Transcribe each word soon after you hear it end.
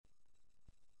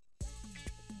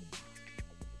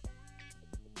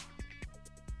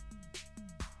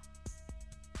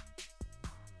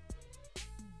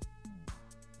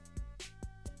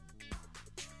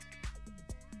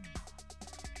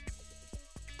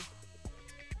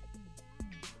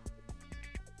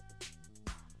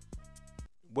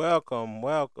Welcome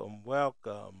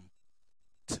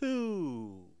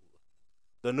to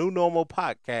the New Normal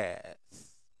Podcast.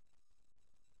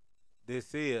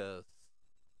 This is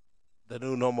the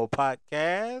New Normal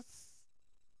Podcast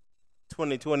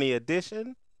 2020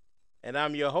 edition, and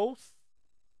I'm your host,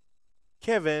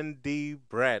 Kevin D.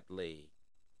 Bradley.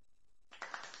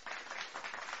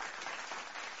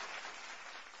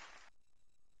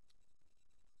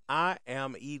 I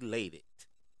am elated.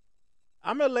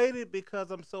 I'm elated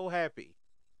because I'm so happy.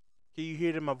 Can you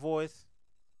hear it in my voice?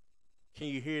 Can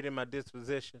you hear it in my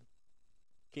disposition?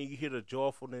 Can you hear the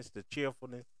joyfulness, the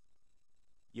cheerfulness?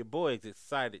 Your boy is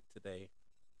excited today.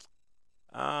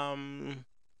 Um,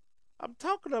 I'm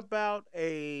talking about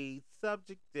a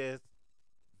subject that's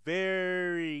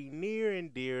very near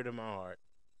and dear to my heart,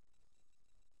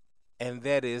 and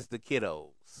that is the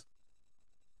kiddos.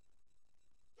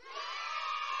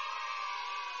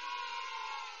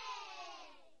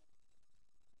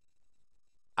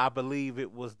 I believe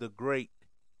it was the great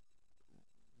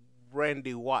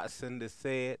Randy Watson that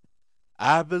said,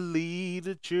 I believe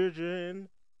the children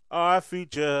are our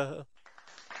future.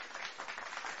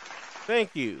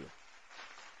 Thank you.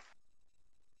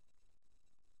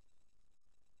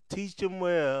 Teach them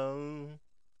well.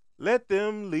 Let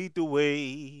them lead the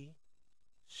way.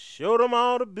 Show them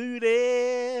all the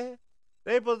beauty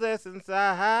they possess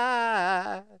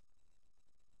inside.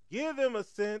 Give them a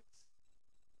sense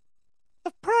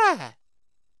of pride.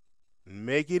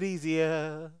 Make it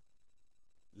easier.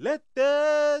 Let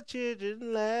the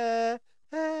children laugh.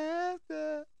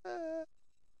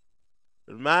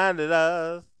 Reminded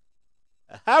us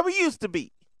how we used to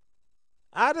be.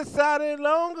 I decided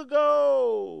long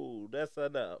ago that's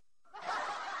enough.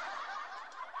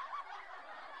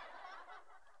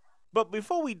 But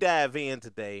before we dive in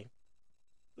today,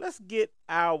 let's get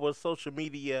our social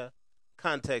media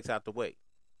contacts out the way.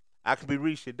 I can be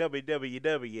reached at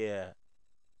www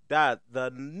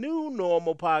the new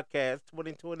normal podcast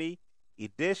 2020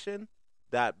 edition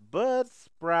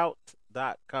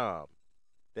budsprout.com.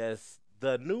 That's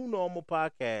the new normal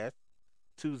podcast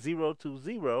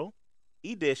 2020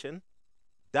 edition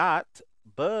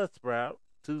budsprout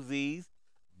 2z's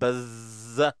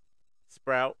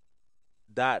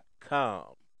buzzsprout.com.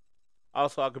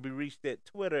 Also, I can be reached at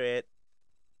Twitter at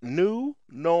New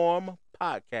Norm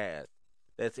Podcast.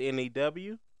 That's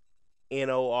NEWNORMPODCAST.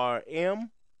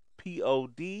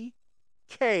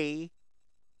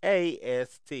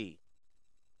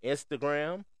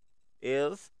 Instagram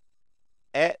is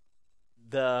at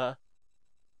the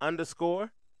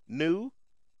underscore new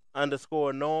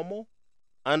underscore normal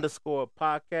underscore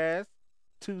podcast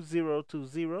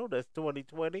 2020. That's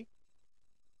 2020.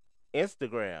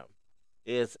 Instagram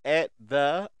is at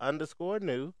the underscore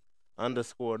new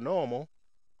underscore normal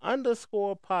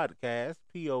underscore podcast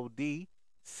PODCAST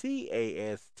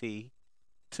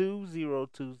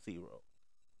 2020.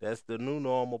 That's the new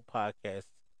normal podcast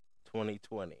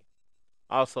 2020.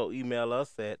 Also email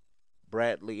us at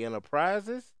Bradley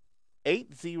Enterprises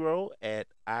 80 at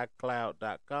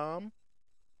iCloud.com,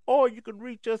 or you can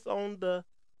reach us on the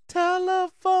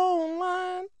telephone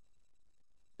line.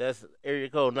 That's area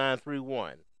code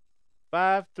 931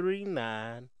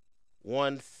 539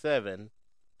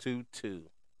 1722.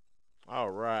 All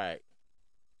right.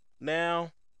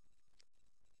 Now,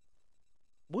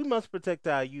 we must protect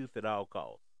our youth at all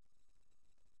costs.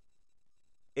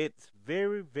 It's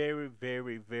very, very,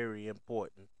 very, very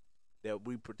important that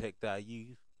we protect our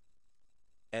youth.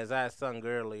 As I sung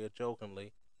earlier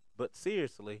jokingly, but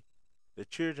seriously, the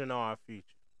children are our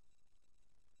future.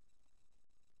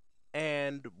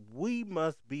 And we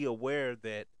must be aware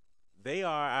that they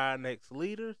are our next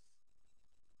leaders,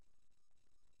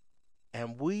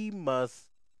 and we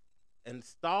must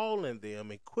install in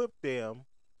them, equip them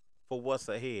for what's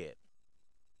ahead.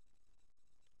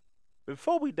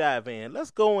 Before we dive in,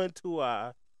 let's go into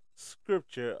our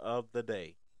scripture of the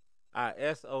day, our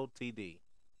SOTD.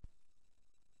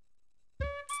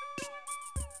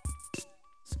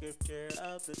 Scripture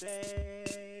of the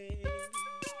day.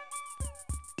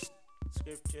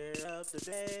 Scripture of the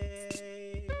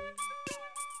day.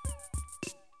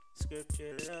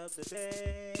 Scripture of the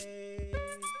day.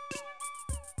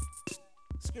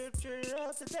 Scripture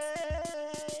of the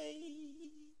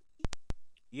day.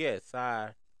 Yes,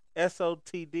 our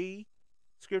SOTD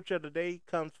scripture of the day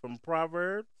comes from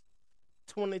Proverbs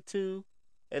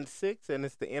 22:6, and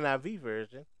it's the NIV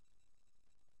version.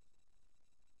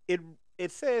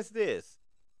 It says this: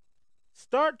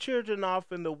 start children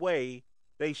off in the way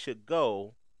they should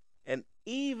go, and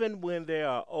even when they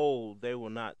are old, they will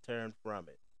not turn from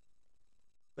it.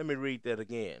 Let me read that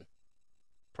again.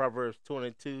 Proverbs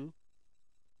 22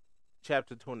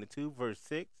 chapter 22, verse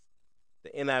 6. The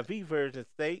NIV version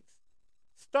states,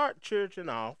 start children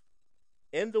off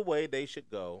in the way they should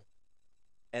go,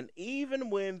 and even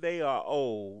when they are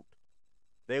old,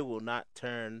 they will not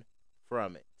turn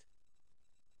from it.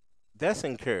 That's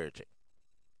encouraging.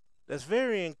 That's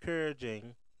very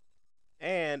encouraging,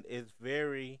 and it's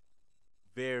very,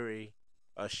 very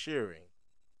assuring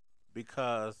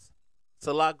because it's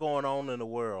a lot going on in the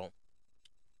world.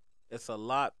 It's a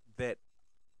lot that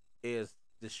is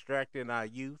distracting our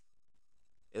youth.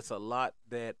 It's a lot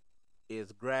that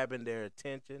is grabbing their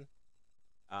attention,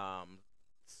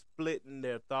 splitting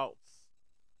their thoughts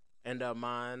and their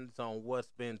minds on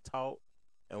what's been taught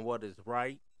and what is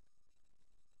right.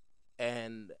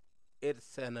 And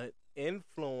it's an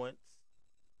influence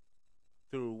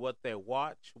through what they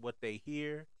watch, what they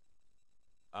hear,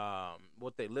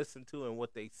 what they listen to, and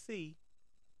what they see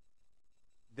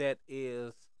that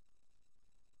is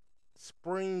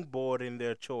springboarding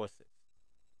their choices.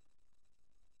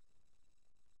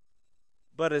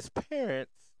 But as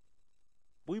parents,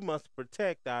 we must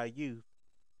protect our youth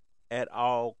at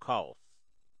all costs.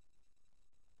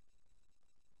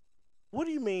 What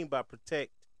do you mean by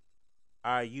protect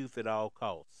our youth at all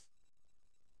costs?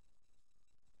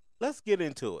 Let's get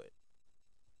into it.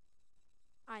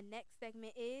 Our next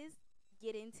segment is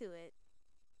Get Into It.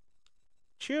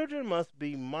 Children must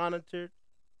be monitored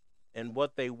in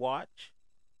what they watch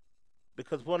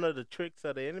because one of the tricks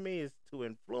of the enemy is to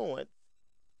influence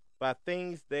by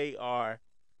things they are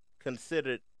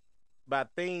considered by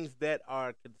things that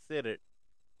are considered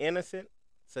innocent,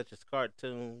 such as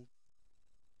cartoons,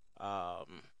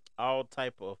 all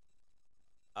type of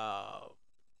uh,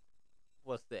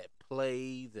 what's that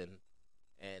plays and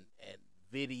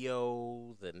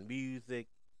videos and music.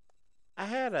 I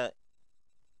had a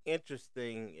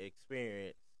interesting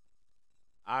experience.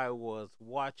 I was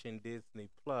watching Disney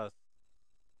Plus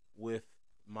with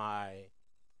my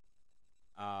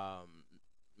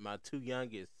my two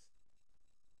youngest,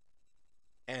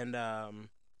 and I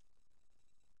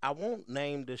won't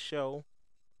name the show,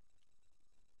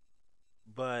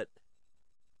 but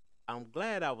I'm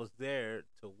glad I was there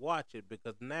to watch it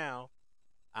because now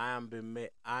I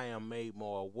am made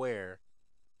more aware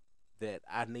that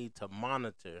I need to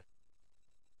monitor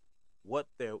what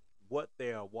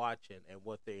they are watching and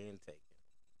what they're intaking.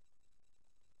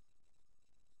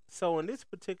 So in this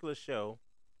particular show,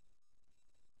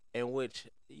 in which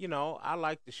I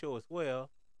like the show as well,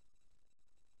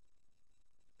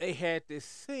 they had this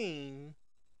scene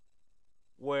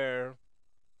where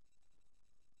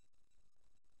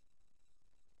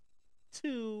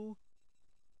two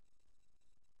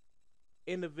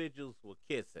individuals were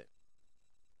kissing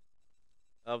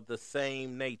of the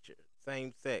same nature,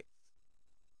 same sex.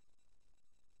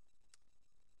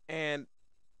 And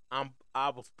I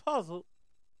was puzzled.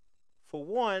 For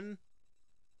one,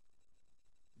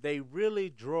 they really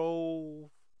drove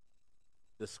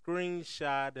the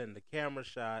screenshot and the camera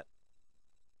shot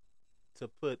to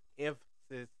put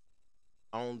emphasis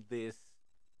on this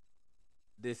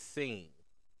scene.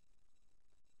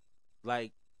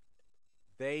 Like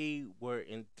they were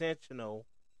intentional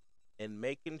in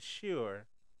making sure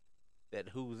that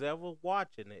who's ever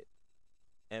watching it,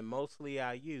 and mostly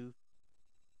our youth,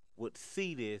 would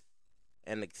see this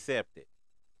and accept it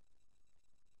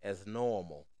as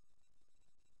normal.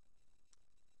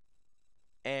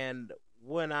 And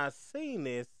when I seen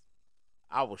this,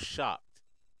 I was shocked.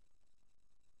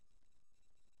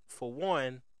 For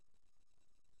one,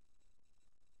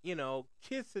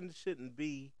 kissing shouldn't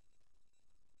be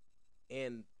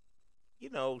in,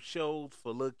 shows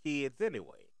for little kids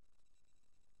anyway.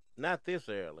 Not this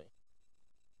early.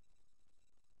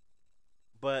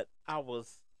 But I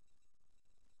was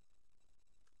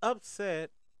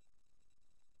upset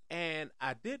and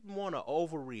I didn't want to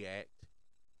overreact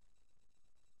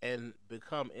and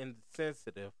become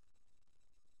insensitive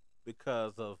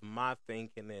because of my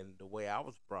thinking and the way I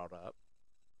was brought up.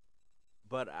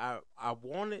 But I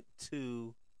wanted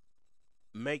to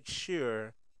make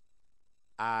sure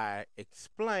I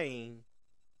explain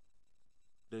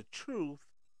the truth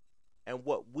and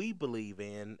what we believe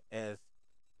in as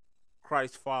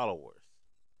Christ followers.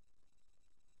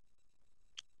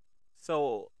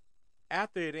 So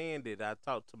after it ended, I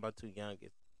talked to my two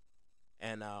youngest,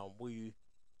 and we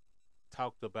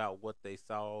talked about what they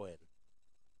saw and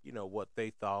what they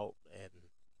thought,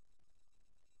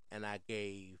 and I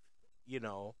gave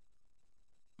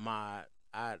my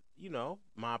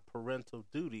my parental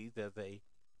duties as a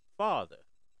father,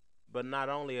 but not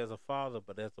only as a father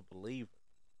but as a believer,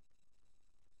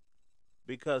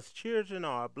 because children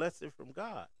are a blessing from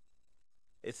God.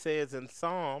 It says in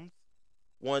Psalms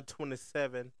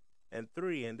 127 and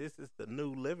 3, and this is the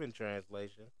New Living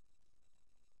Translation,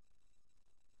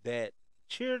 that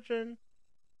children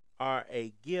are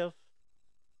a gift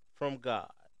from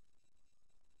God.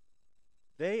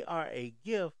 They are a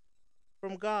gift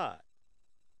from God.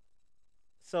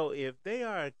 So if they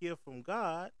are a gift from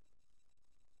God,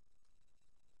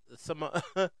 some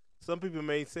some people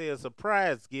may say a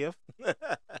surprise gift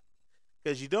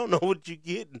because you don't know what you're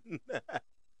getting.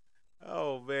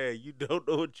 Oh man, you don't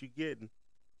know what you're getting.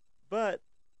 But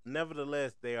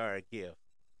nevertheless, they are a gift.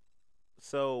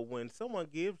 So when someone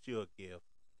gives you a gift,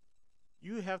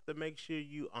 you have to make sure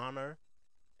you honor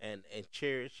and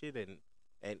cherish it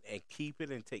and keep it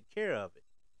and take care of it.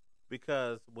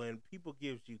 Because when people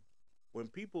give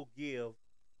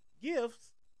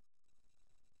gifts,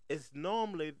 it's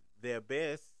normally their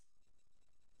best.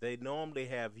 They normally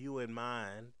have you in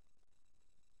mind,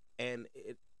 and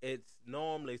it's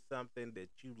normally something that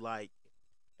you like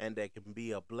and that can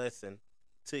be a blessing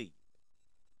to you.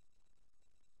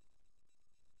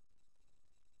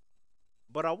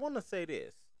 But I want to say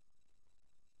this: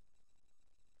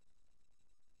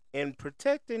 in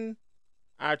protecting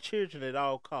our children at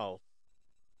all costs,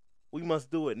 we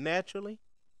must do it naturally.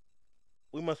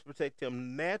 We must protect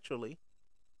them naturally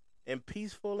in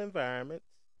peaceful environments,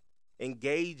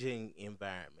 engaging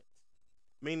environments,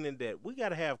 meaning that we got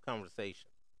to have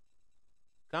conversations.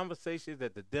 Conversations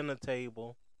at the dinner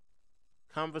table,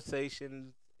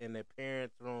 conversations in their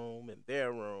parents' room, in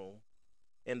their room,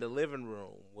 in the living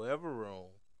room, wherever room.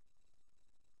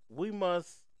 We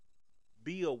must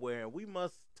be aware and we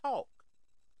must talk.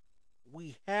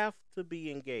 We have to be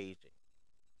engaging.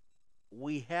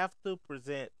 We have to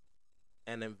present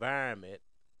an environment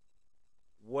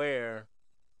where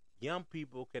young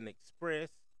people can express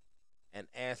and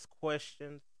ask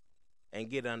questions and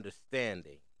get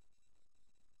understanding.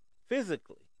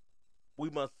 Physically, we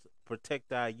must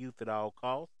protect our youth at all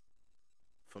costs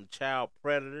from child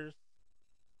predators,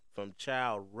 from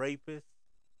child rapists,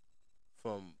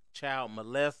 from child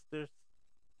molesters,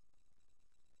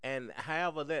 and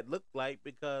however that looked like,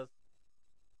 because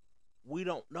we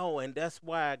don't know. And that's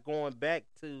why going back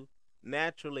to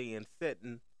naturally and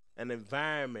setting an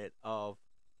environment of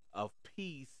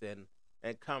peace and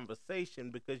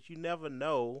conversation, because you never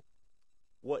know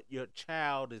what your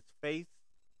child is facing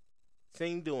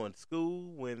during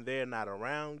school when they're not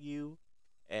around you,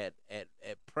 at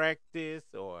practice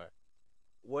or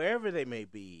wherever they may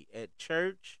be, at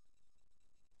church,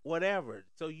 whatever.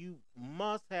 So you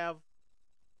must have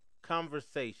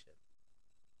conversation.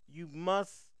 You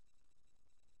must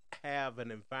have an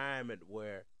environment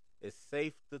where it's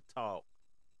safe to talk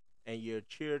and your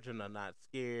children are not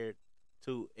scared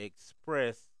to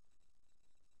express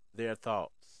their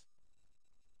thoughts.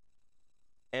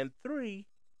 And 3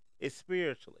 is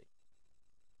spiritually.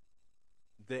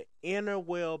 The inner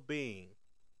well being,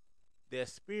 their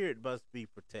spirit must be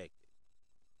protected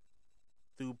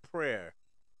through prayer,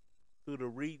 through the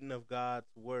reading of God's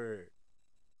word,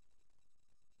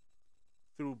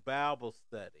 through Bible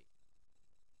study.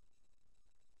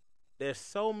 There's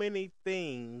so many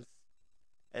things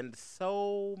and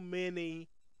so many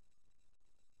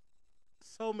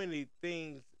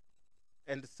things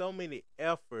and so many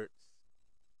efforts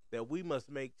that we must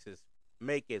make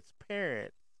as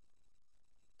parents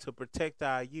to protect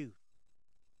our youth.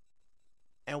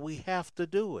 And we have to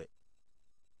do it.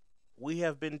 We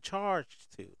have been charged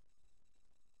to.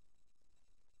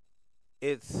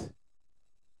 It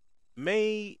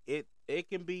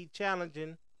can be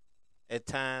challenging at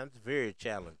times, very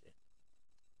challenging.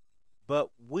 But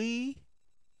we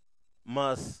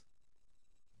must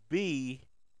be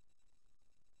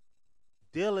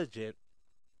diligent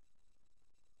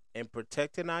in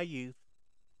protecting our youth.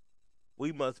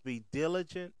 We must be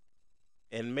diligent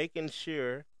in making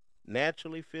sure,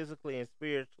 naturally, physically, and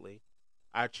spiritually,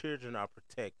 our children are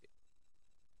protected.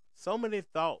 So many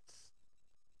thoughts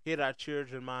hit our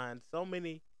children's minds. So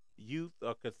many youth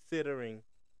are considering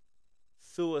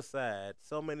suicide.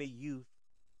 So many youth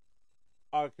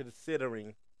are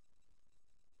considering.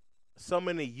 So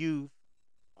many youth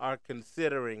are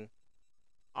considering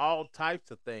all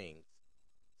types of things.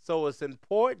 So it's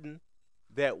important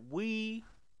that we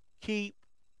keep.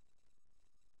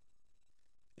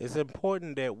 It's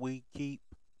important that we keep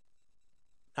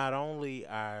not only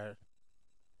our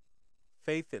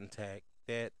faith intact,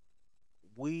 that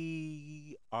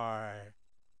we are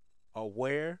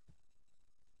aware,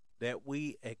 that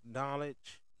we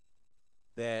acknowledge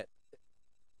that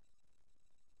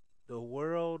the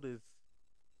world is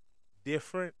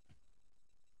different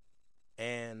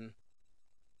and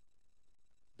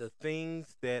the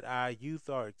things that our youth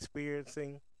are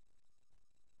experiencing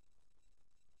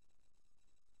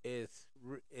it's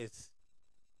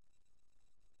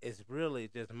it's really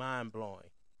just mind blowing.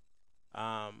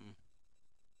 Um,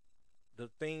 the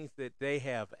things that they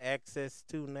have access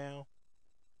to now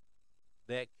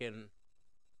that can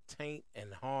taint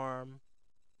and harm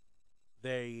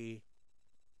their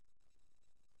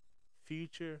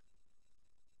future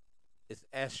is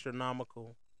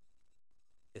astronomical.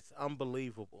 It's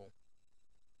unbelievable.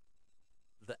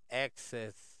 The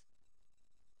access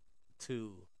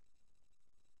to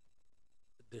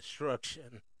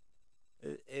destruction.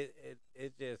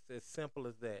 It just as simple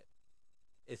as that.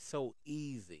 It's so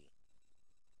easy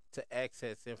to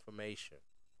access information,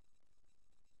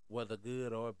 whether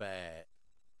good or bad.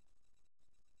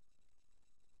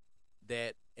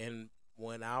 That and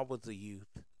when I was a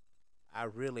youth, I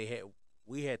really had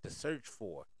we had to search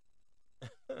for.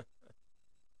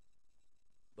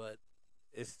 But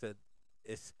it's the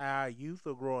it's how our youth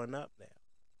are growing up now,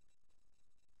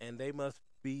 and they must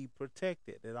be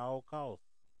protected at all costs.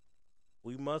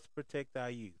 We must protect our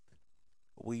youth.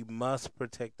 We must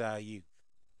protect our youth.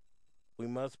 We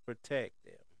must protect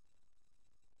them.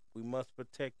 We must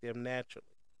protect them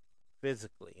naturally,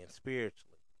 physically, and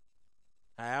spiritually.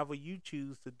 However you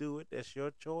choose to do it, that's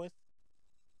your choice.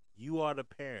 You are the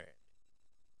parent.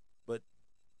 But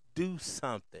do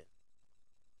something.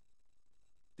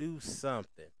 Do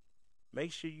something.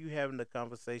 Make sure you having a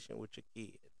conversation with your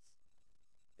kids.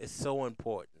 It's so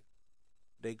important.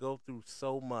 They go through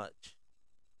so much.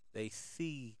 They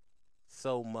see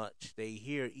so much. They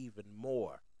hear even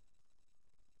more.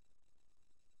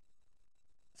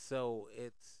 So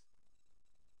it's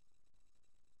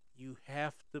you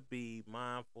have to be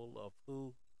mindful of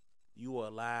who you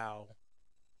allow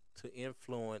to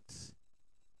influence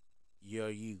your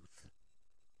youth.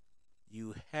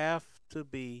 You have to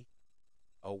be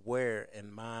aware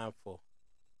and mindful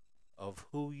of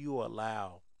who you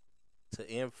allow to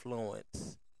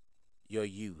influence your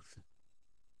youth.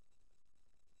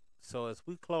 So as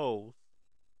we close,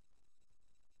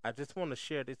 I just want to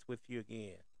share this with you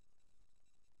again.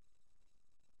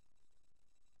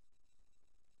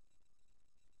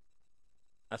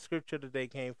 Our scripture today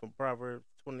came from Proverbs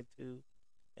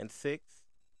 22:6.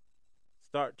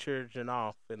 Start children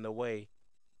off in the way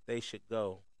they should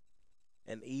go,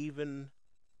 and even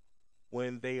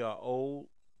when they are old,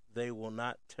 they will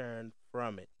not turn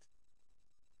from it.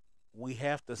 We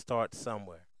have to start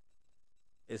somewhere.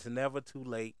 It's never too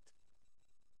late.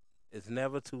 It's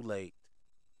never too late.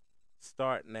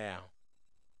 Start now.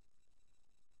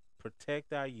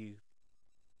 Protect our youth.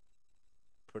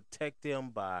 Protect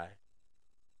them by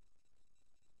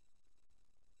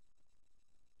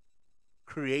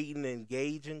creating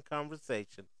engaging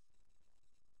conversations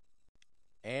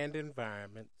and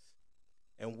environments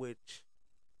in which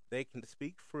they can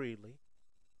speak freely.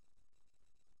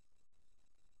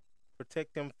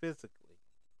 Protect them physically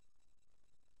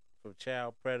from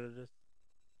child predators,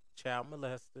 child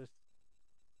molesters,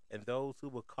 and those who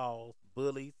will cause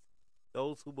bullies,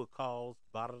 those who will cause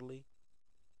bodily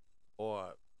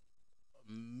or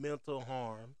mental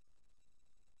harm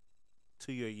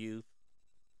to your youth,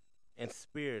 and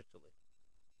spiritually.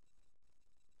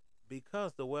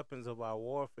 Because the weapons of our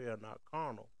warfare are not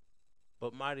carnal,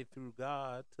 but mighty through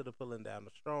God to the pulling down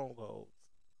of strongholds.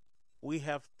 We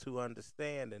have to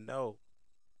understand and know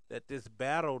that this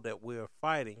battle that we're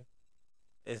fighting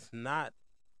is not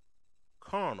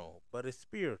carnal, but it's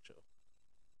spiritual.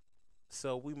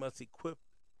 So we must equip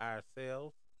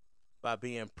ourselves by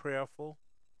being prayerful,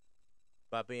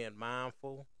 by being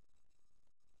mindful,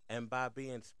 and by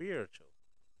being spiritual.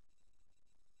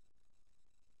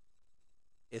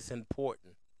 It's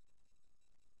important.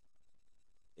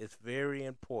 It's very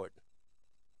important.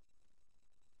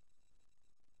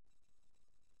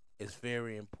 It's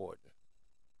very important.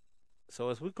 So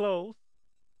as we close,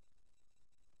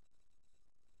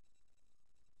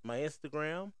 my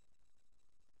Instagram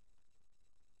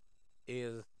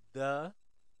is the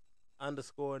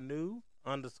underscore new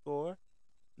underscore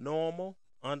normal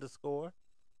underscore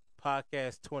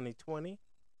podcast 2020.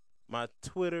 My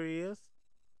Twitter is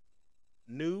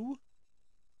new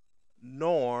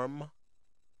norm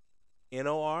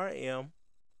NORM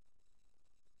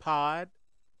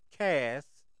podcast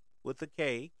with a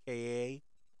KAAST,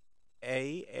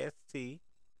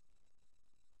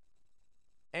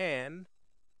 and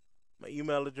my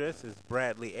email address is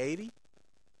Bradley80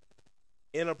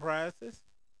 Enterprises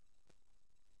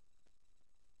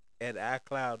at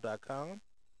iCloud.com.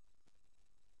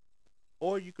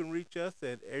 Or you can reach us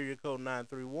at area code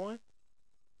 931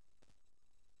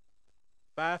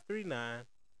 539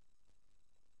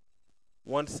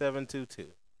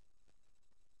 1722.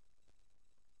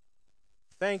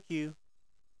 Thank you.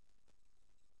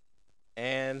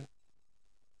 and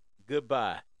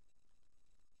goodbye.